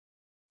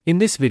In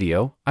this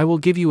video, I will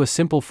give you a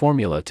simple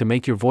formula to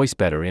make your voice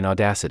better in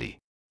Audacity.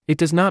 It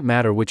does not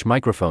matter which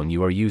microphone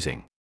you are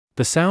using.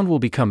 The sound will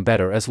become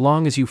better as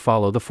long as you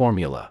follow the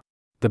formula.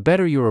 The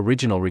better your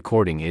original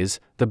recording is,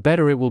 the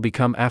better it will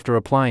become after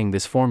applying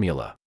this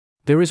formula.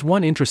 There is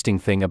one interesting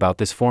thing about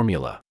this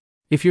formula.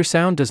 If your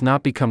sound does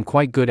not become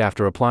quite good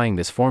after applying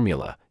this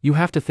formula, you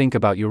have to think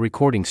about your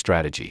recording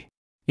strategy.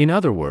 In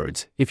other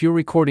words, if your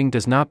recording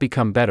does not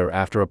become better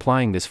after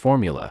applying this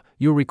formula,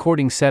 your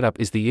recording setup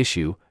is the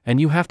issue, and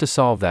you have to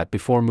solve that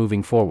before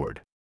moving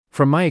forward.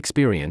 From my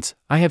experience,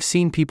 I have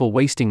seen people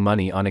wasting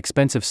money on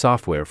expensive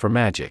software for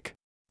magic.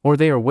 Or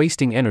they are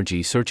wasting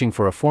energy searching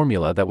for a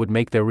formula that would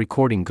make their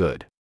recording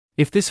good.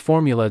 If this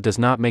formula does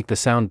not make the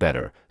sound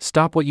better,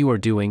 stop what you are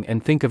doing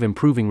and think of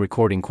improving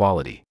recording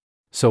quality.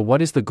 So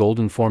what is the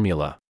golden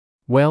formula?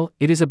 Well,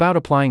 it is about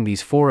applying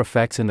these 4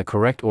 effects in the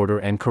correct order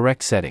and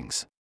correct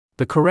settings.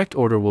 The correct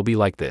order will be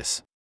like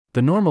this.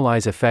 The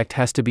normalize effect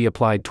has to be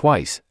applied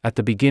twice, at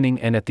the beginning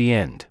and at the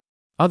end.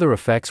 Other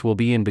effects will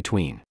be in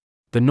between.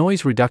 The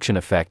noise reduction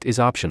effect is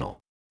optional.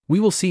 We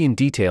will see in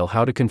detail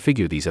how to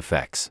configure these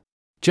effects.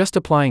 Just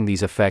applying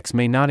these effects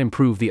may not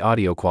improve the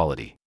audio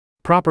quality.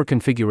 Proper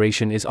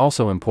configuration is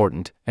also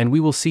important, and we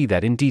will see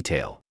that in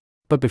detail.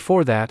 But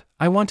before that,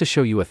 I want to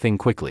show you a thing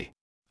quickly.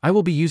 I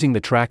will be using the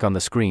track on the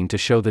screen to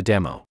show the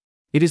demo.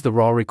 It is the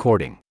raw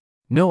recording.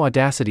 No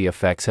Audacity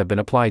effects have been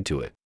applied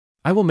to it.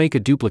 I will make a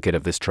duplicate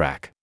of this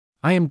track.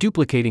 I am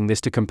duplicating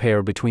this to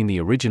compare between the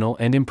original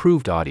and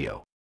improved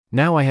audio.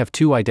 Now I have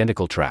 2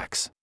 identical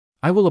tracks.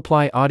 I will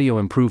apply audio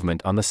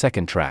improvement on the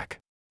second track.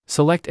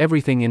 Select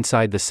everything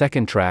inside the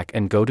second track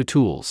and go to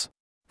Tools.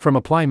 From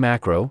Apply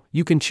Macro,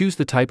 you can choose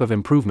the type of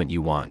improvement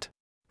you want.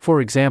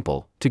 For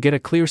example, to get a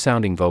clear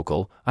sounding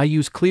vocal, I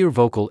use Clear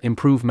Vocal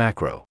Improve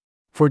Macro.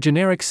 For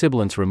generic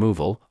sibilance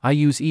removal, I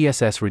use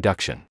ESS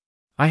Reduction.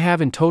 I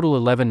have in total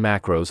 11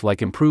 macros like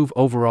Improve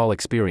Overall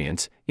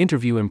Experience,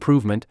 Interview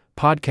Improvement,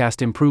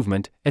 Podcast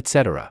Improvement,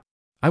 etc.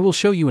 I will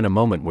show you in a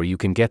moment where you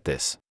can get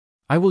this.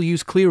 I will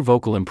use Clear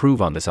Vocal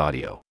Improve on this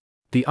audio.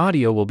 The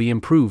audio will be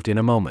improved in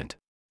a moment.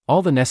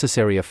 All the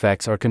necessary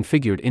effects are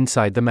configured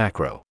inside the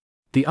macro.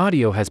 The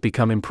audio has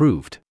become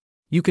improved.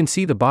 You can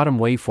see the bottom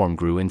waveform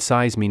grew in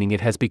size, meaning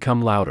it has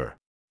become louder.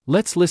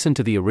 Let's listen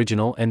to the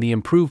original and the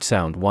improved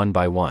sound one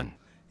by one.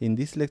 In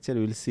this lecture,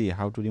 we will see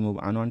how to remove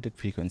unwanted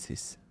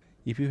frequencies.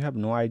 If you have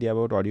no idea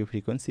about audio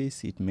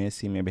frequencies, it may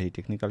seem a very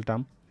technical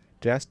term.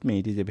 Trust me,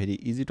 it is a very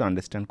easy to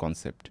understand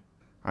concept.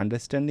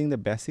 Understanding the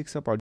basics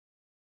of audio.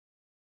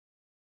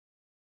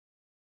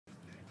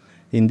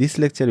 In this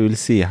lecture, we will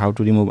see how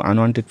to remove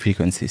unwanted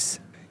frequencies.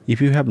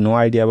 If you have no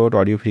idea about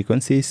audio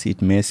frequencies,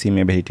 it may seem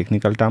a very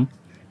technical term.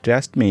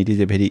 Trust me, it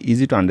is a very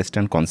easy to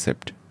understand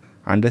concept.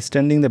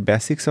 Understanding the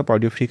basics of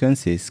audio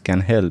frequencies can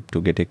help to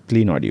get a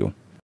clean audio.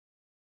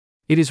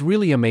 It is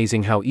really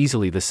amazing how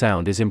easily the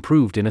sound is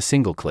improved in a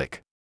single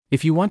click.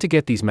 If you want to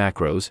get these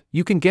macros,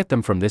 you can get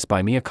them from this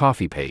Buy Me a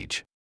Coffee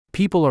page.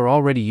 People are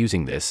already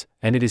using this,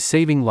 and it is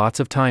saving lots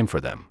of time for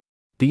them.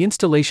 The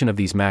installation of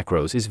these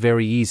macros is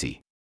very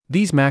easy.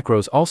 These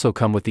macros also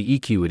come with the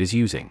EQ it is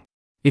using.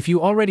 If you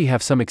already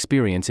have some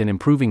experience in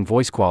improving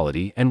voice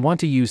quality and want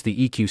to use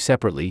the EQ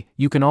separately,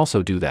 you can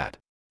also do that.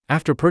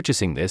 After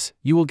purchasing this,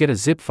 you will get a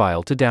zip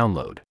file to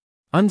download.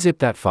 Unzip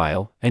that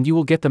file, and you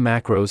will get the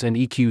macros and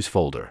EQs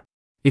folder.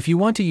 If you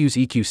want to use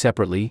EQ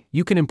separately,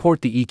 you can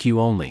import the EQ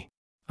only.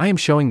 I am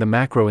showing the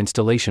macro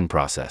installation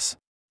process.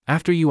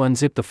 After you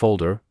unzip the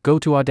folder, go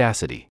to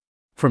Audacity.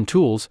 From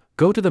Tools,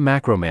 go to the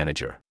Macro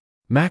Manager.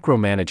 Macro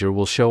Manager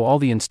will show all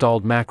the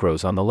installed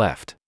macros on the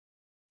left.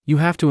 You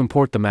have to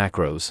import the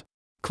macros.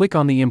 Click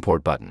on the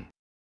Import button.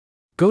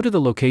 Go to the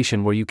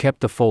location where you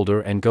kept the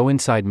folder and go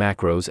inside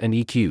Macros and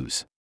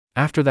EQs.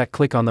 After that,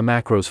 click on the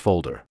Macros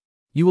folder.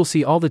 You will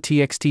see all the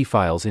TXT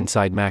files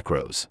inside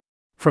Macros.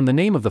 From the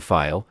name of the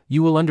file,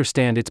 you will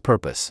understand its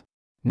purpose.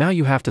 Now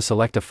you have to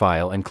select a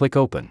file and click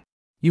Open.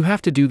 You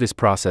have to do this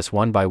process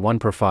one by one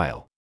per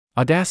file.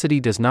 Audacity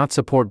does not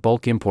support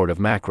bulk import of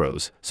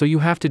macros, so you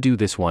have to do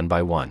this one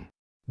by one.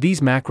 These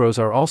macros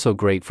are also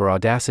great for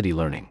Audacity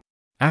learning.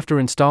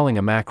 After installing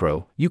a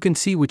macro, you can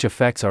see which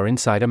effects are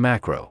inside a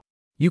macro.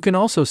 You can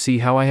also see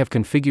how I have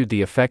configured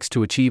the effects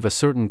to achieve a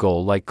certain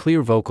goal like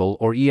clear vocal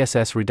or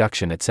ESS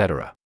reduction,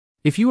 etc.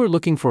 If you are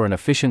looking for an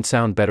efficient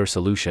sound better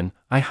solution,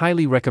 I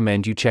highly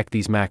recommend you check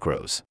these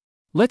macros.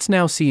 Let's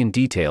now see in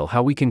detail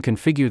how we can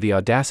configure the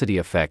Audacity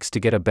effects to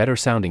get a better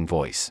sounding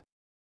voice.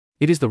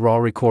 It is the raw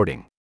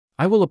recording.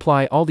 I will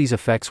apply all these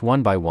effects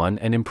one by one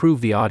and improve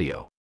the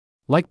audio.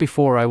 Like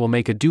before, I will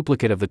make a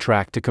duplicate of the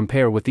track to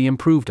compare with the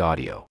improved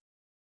audio.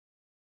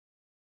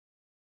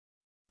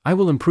 I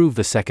will improve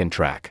the second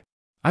track.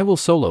 I will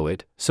solo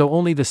it, so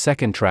only the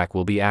second track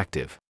will be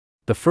active.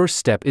 The first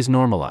step is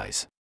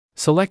Normalize.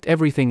 Select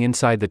everything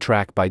inside the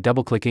track by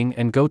double-clicking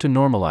and go to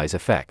Normalize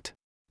effect.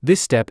 This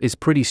step is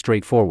pretty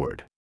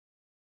straightforward.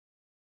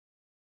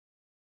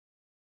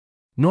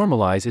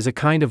 Normalize is a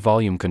kind of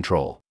volume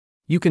control.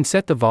 You can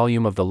set the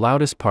volume of the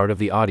loudest part of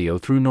the audio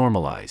through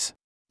Normalize.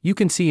 You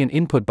can see an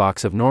input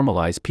box of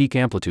Normalize peak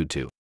amplitude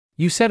too.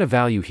 You set a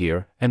value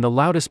here, and the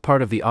loudest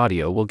part of the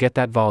audio will get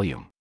that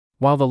volume.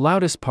 While the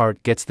loudest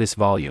part gets this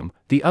volume,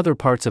 the other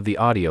parts of the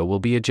audio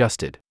will be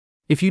adjusted.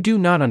 If you do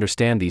not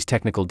understand these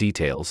technical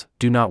details,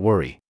 do not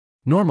worry.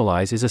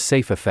 Normalize is a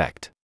safe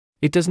effect.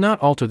 It does not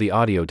alter the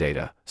audio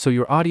data, so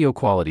your audio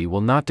quality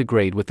will not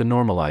degrade with the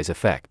normalize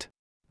effect.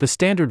 The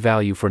standard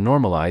value for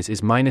normalize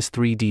is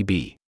 -3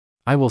 dB.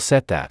 I will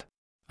set that.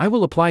 I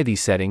will apply these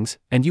settings,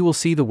 and you will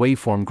see the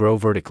waveform grow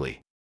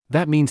vertically.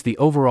 That means the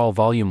overall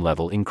volume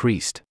level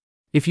increased.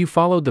 If you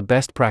followed the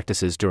best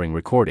practices during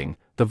recording,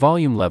 the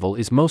volume level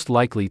is most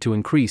likely to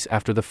increase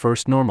after the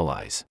first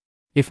normalize.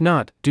 If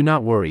not, do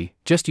not worry,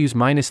 just use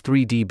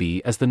 -3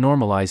 dB as the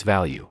normalize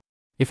value.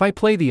 If I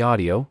play the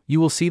audio,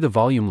 you will see the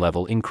volume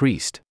level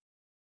increased.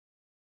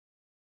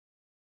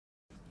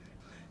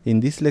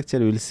 In this lecture,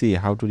 we will see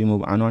how to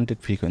remove unwanted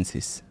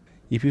frequencies.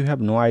 If you have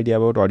no idea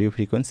about audio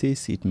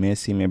frequencies, it may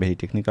seem a very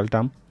technical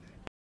term.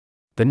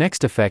 The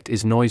next effect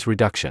is noise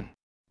reduction.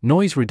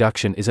 Noise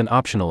reduction is an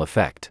optional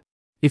effect.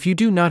 If you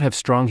do not have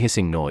strong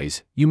hissing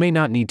noise, you may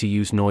not need to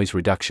use noise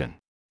reduction.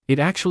 It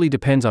actually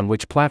depends on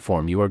which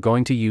platform you are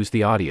going to use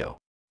the audio.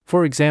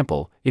 For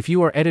example, if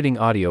you are editing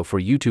audio for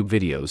YouTube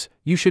videos,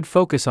 you should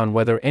focus on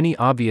whether any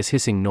obvious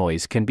hissing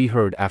noise can be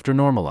heard after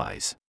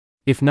normalize.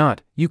 If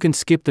not, you can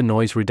skip the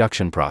noise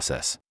reduction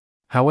process.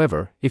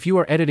 However, if you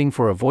are editing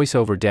for a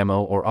voiceover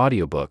demo or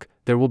audiobook,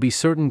 there will be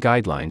certain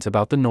guidelines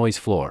about the noise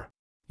floor.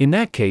 In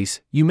that case,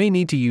 you may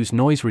need to use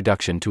noise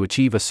reduction to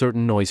achieve a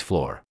certain noise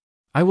floor.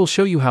 I will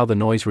show you how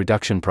the noise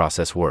reduction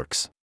process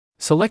works.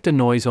 Select a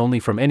noise only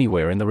from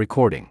anywhere in the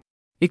recording.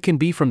 It can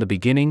be from the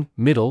beginning,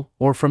 middle,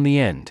 or from the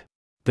end.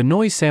 The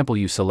noise sample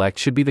you select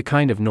should be the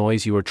kind of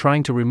noise you are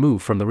trying to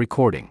remove from the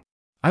recording.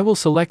 I will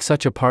select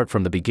such a part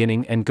from the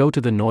beginning and go to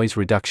the noise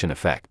reduction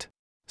effect.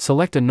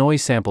 Select a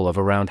noise sample of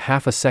around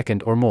half a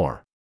second or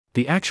more.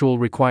 The actual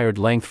required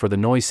length for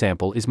the noise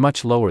sample is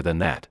much lower than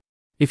that.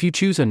 If you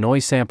choose a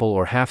noise sample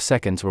or half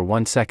seconds or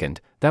 1 second,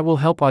 that will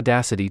help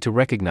Audacity to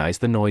recognize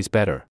the noise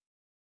better.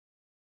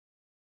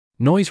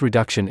 Noise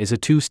reduction is a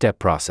two-step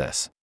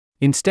process.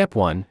 In step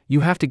 1,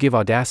 you have to give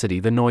Audacity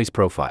the noise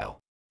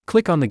profile.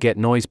 Click on the Get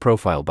Noise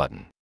Profile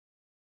button.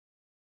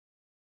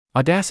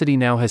 Audacity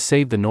now has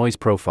saved the noise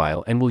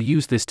profile and will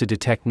use this to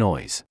detect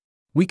noise.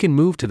 We can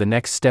move to the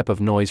next step of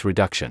noise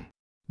reduction.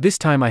 This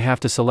time I have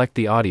to select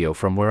the audio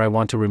from where I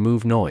want to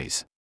remove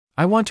noise.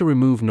 I want to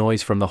remove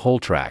noise from the whole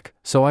track,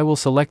 so I will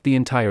select the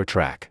entire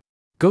track.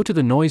 Go to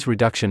the noise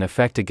reduction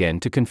effect again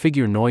to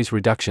configure noise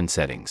reduction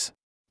settings.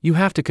 You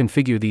have to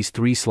configure these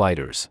 3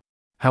 sliders.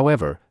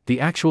 However, the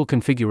actual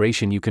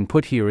configuration you can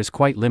put here is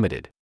quite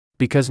limited,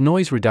 because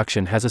noise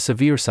reduction has a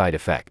severe side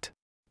effect.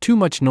 Too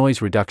much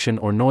noise reduction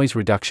or noise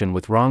reduction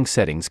with wrong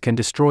settings can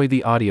destroy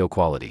the audio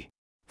quality.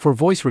 For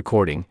voice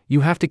recording,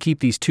 you have to keep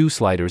these 2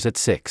 sliders at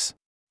 6.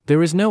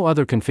 There is no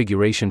other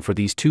configuration for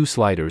these 2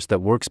 sliders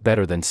that works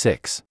better than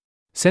 6.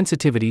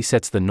 Sensitivity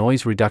sets the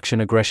noise reduction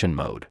aggression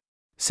mode.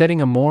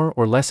 Setting a more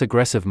or less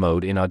aggressive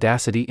mode in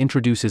Audacity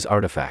introduces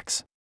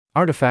artifacts.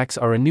 Artifacts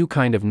are a new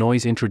kind of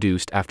noise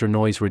introduced after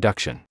noise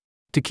reduction.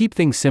 To keep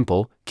things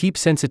simple, keep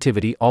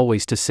sensitivity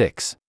always to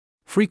 6.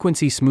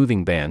 Frequency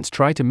smoothing bands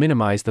try to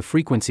minimize the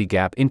frequency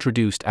gap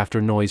introduced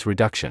after noise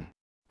reduction.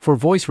 For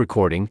voice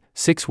recording,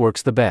 6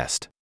 works the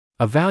best.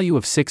 A value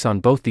of 6 on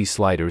both these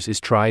sliders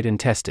is tried and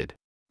tested.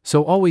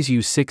 So always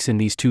use 6 in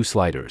these 2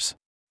 sliders.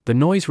 The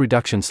noise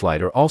reduction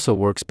slider also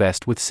works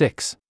best with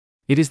 6.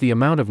 It is the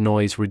amount of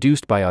noise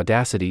reduced by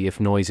Audacity if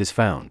noise is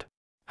found.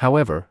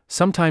 However,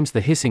 sometimes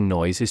the hissing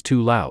noise is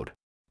too loud.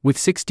 With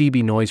 6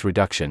 dB noise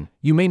reduction,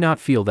 you may not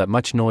feel that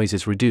much noise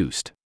is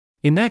reduced.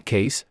 In that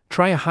case,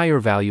 try a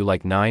higher value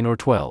like 9 or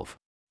 12.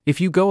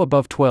 If you go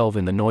above 12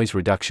 in the noise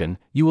reduction,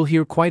 you will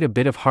hear quite a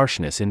bit of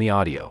harshness in the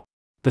audio.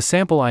 The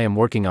sample I am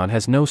working on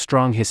has no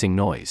strong hissing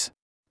noise.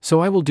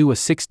 So I will do a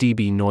 6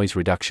 dB noise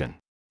reduction.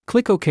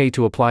 Click OK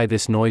to apply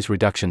this noise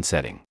reduction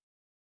setting.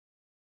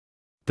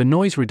 The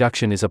noise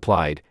reduction is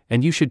applied,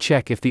 and you should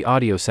check if the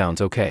audio sounds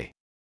okay.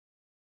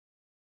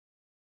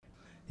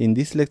 In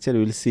this lecture, we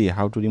will see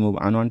how to remove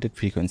unwanted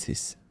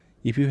frequencies.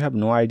 If you have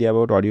no idea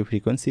about audio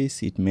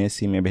frequencies, it may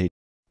seem a very...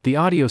 The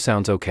audio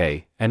sounds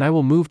okay, and I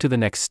will move to the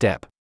next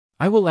step.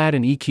 I will add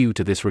an EQ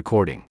to this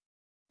recording.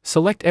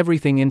 Select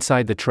everything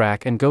inside the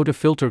track and go to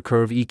Filter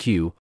Curve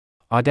EQ.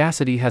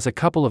 Audacity has a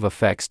couple of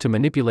effects to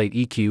manipulate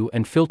EQ,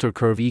 and Filter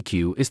Curve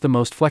EQ is the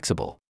most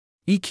flexible.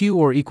 EQ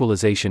or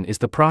equalization is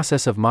the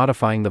process of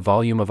modifying the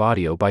volume of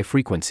audio by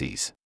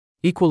frequencies.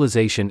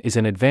 Equalization is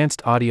an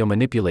advanced audio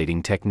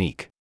manipulating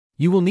technique.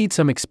 You will need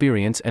some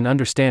experience and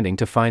understanding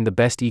to find the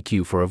best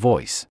EQ for a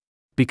voice.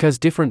 Because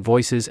different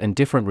voices and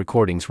different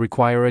recordings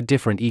require a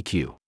different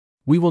EQ.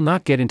 We will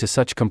not get into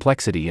such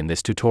complexity in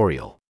this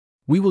tutorial.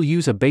 We will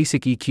use a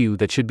basic EQ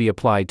that should be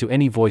applied to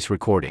any voice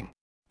recording.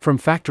 From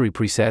factory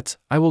presets,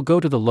 I will go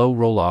to the low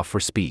roll-off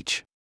for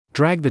speech.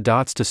 Drag the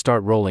dots to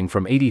start rolling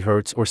from 80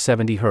 Hz or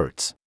 70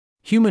 Hz.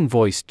 Human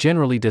voice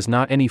generally does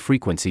not any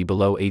frequency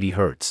below 80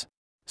 Hz.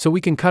 So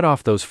we can cut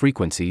off those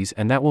frequencies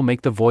and that will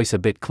make the voice a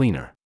bit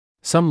cleaner.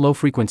 Some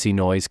low-frequency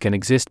noise can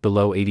exist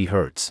below 80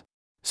 Hz.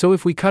 So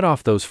if we cut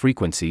off those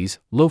frequencies,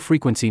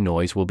 low-frequency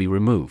noise will be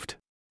removed.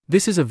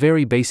 This is a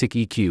very basic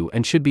EQ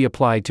and should be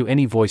applied to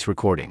any voice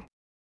recording.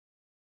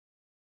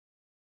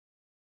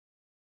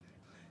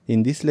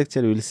 In this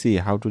lecture, we will see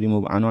how to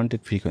remove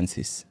unwanted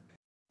frequencies.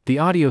 The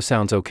audio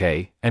sounds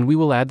okay, and we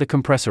will add the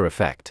compressor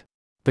effect.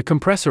 The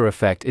compressor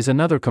effect is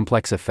another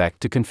complex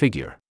effect to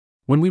configure.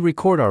 When we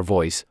record our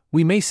voice,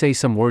 we may say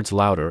some words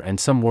louder and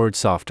some words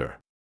softer.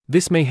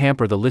 This may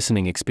hamper the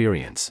listening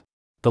experience.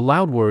 The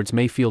loud words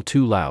may feel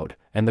too loud,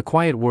 and the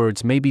quiet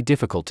words may be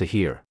difficult to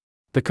hear.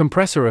 The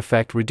compressor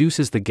effect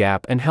reduces the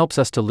gap and helps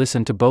us to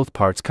listen to both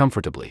parts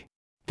comfortably.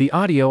 The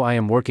audio I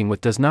am working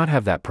with does not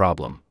have that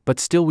problem, but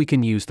still we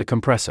can use the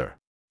compressor.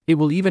 It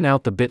will even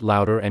out the bit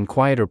louder and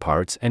quieter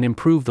parts and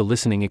improve the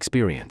listening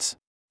experience.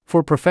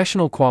 For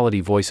professional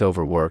quality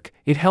voiceover work,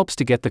 it helps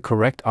to get the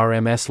correct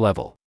RMS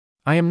level.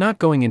 I am not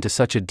going into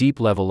such a deep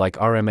level like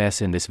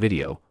RMS in this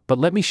video, but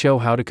let me show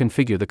how to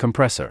configure the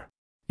compressor.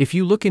 If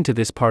you look into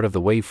this part of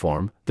the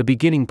waveform, the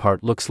beginning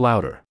part looks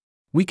louder.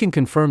 We can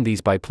confirm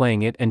these by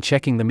playing it and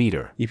checking the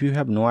meter. If you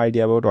have no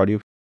idea about audio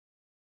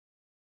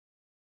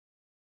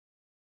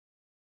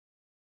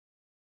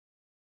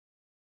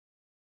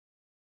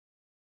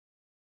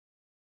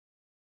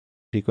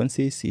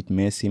frequencies, it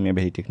may seem a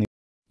very technical.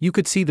 You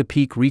could see the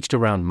peak reached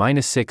around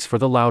 -6 for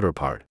the louder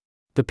part.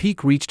 The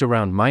peak reached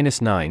around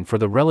 -9 for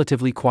the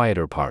relatively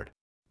quieter part.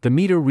 The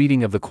meter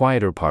reading of the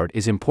quieter part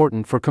is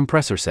important for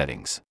compressor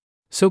settings.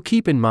 So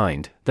keep in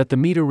mind that the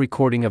meter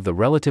recording of the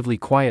relatively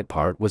quiet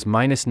part was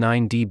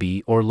 -9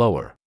 dB or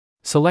lower.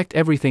 Select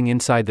everything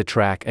inside the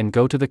track and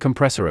go to the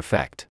compressor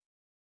effect.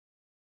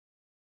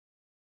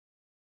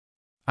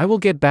 I will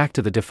get back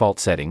to the default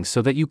settings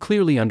so that you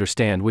clearly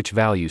understand which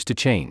values to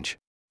change.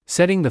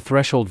 Setting the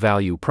threshold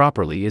value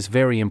properly is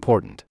very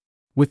important.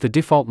 With the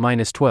default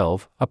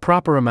 -12, a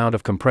proper amount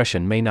of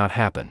compression may not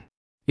happen.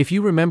 If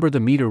you remember the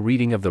meter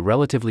reading of the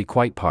relatively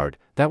quiet part,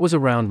 that was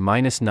around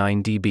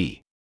 -9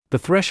 dB. The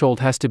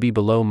threshold has to be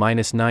below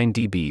 -9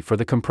 dB for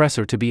the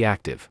compressor to be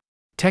active.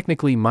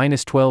 Technically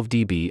 -12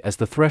 dB as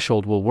the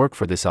threshold will work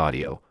for this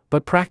audio,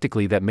 but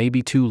practically that may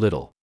be too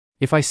little.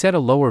 If I set a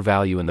lower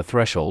value in the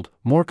threshold,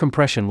 more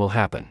compression will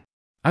happen.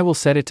 I will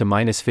set it to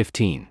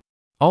 -15.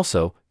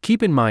 Also,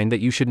 keep in mind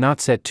that you should not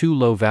set too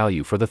low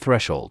value for the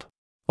threshold.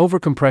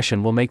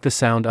 Overcompression will make the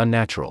sound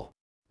unnatural.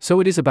 So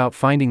it is about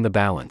finding the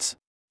balance.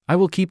 I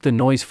will keep the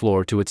noise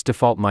floor to its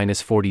default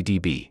 -40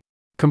 dB.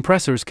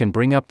 Compressors can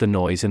bring up the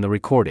noise in the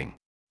recording.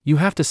 You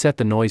have to set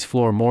the noise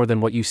floor more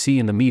than what you see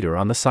in the meter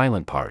on the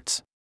silent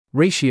parts.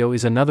 Ratio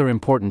is another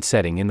important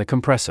setting in the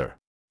compressor.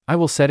 I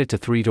will set it to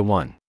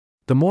 3:1.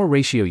 The more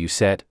ratio you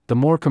set, the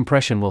more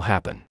compression will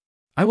happen.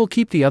 I will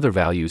keep the other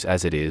values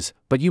as it is,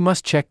 but you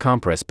must check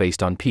compress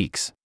based on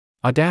peaks.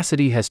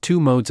 Audacity has two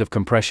modes of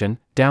compression,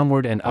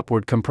 downward and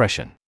upward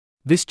compression.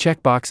 This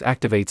checkbox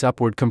activates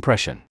upward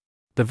compression.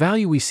 The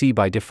value we see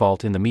by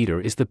default in the meter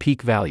is the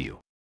peak value.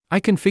 I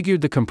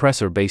configured the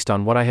compressor based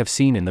on what I have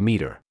seen in the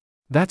meter.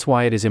 That's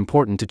why it is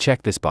important to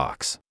check this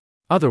box.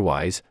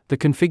 Otherwise, the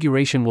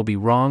configuration will be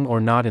wrong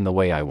or not in the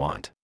way I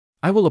want.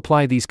 I will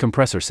apply these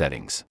compressor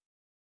settings.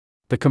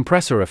 The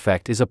compressor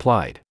effect is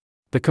applied.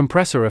 The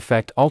compressor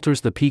effect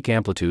alters the peak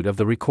amplitude of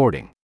the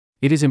recording.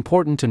 It is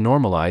important to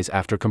normalize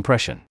after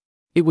compression.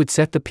 It would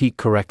set the peak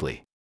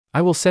correctly.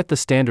 I will set the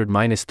standard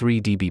 -3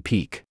 dB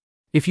peak.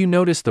 If you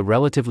notice the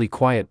relatively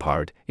quiet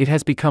part, it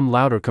has become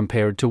louder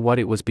compared to what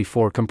it was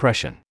before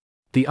compression.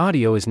 The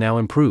audio is now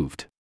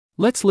improved.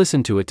 Let's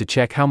listen to it to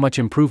check how much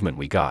improvement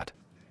we got.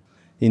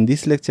 In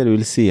this lecture, we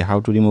will see how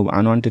to remove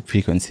unwanted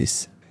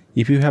frequencies.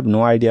 If you have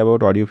no idea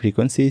about audio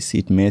frequencies,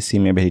 it may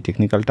seem a very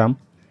technical term.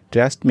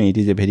 Trust me, it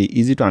is a very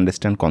easy to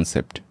understand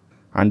concept.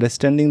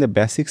 Understanding the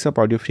basics of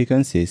audio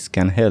frequencies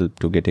can help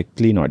to get a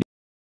clean audio.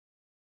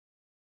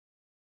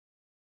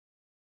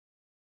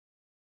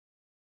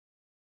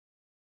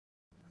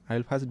 I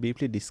will first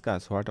briefly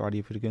discuss what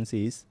audio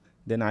frequency is,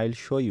 then I will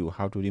show you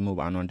how to remove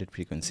unwanted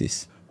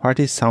frequencies. What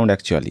is sound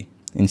actually?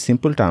 In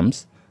simple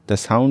terms, the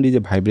sound is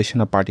a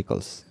vibration of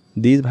particles.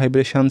 These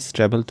vibrations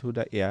travel through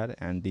the air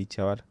and reach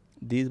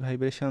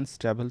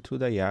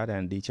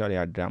our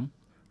eardrum.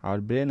 Our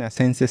brain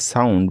assigns a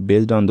sound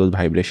based on those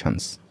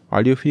vibrations.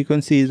 Audio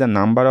frequency is the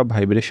number of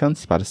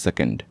vibrations per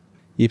second.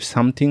 If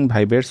something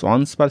vibrates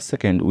once per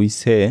second, we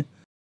say.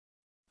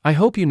 I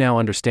hope you now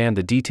understand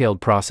the detailed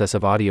process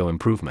of audio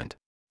improvement.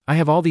 I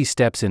have all these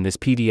steps in this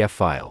PDF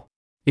file.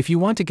 If you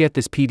want to get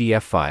this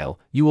PDF file,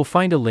 you will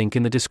find a link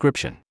in the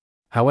description.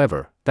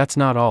 However, that's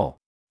not all.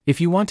 If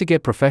you want to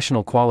get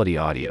professional quality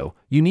audio,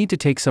 you need to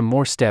take some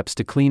more steps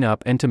to clean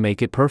up and to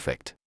make it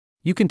perfect.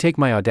 You can take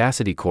my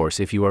Audacity course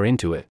if you are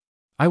into it.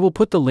 I will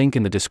put the link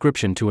in the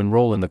description to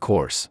enroll in the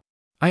course.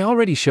 I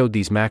already showed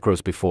these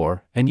macros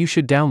before, and you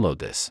should download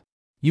this.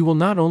 You will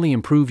not only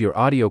improve your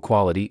audio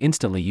quality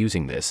instantly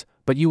using this,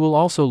 but you will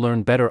also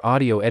learn better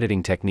audio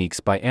editing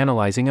techniques by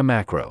analyzing a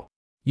macro.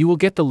 You will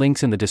get the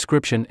links in the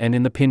description and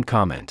in the pinned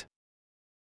comment.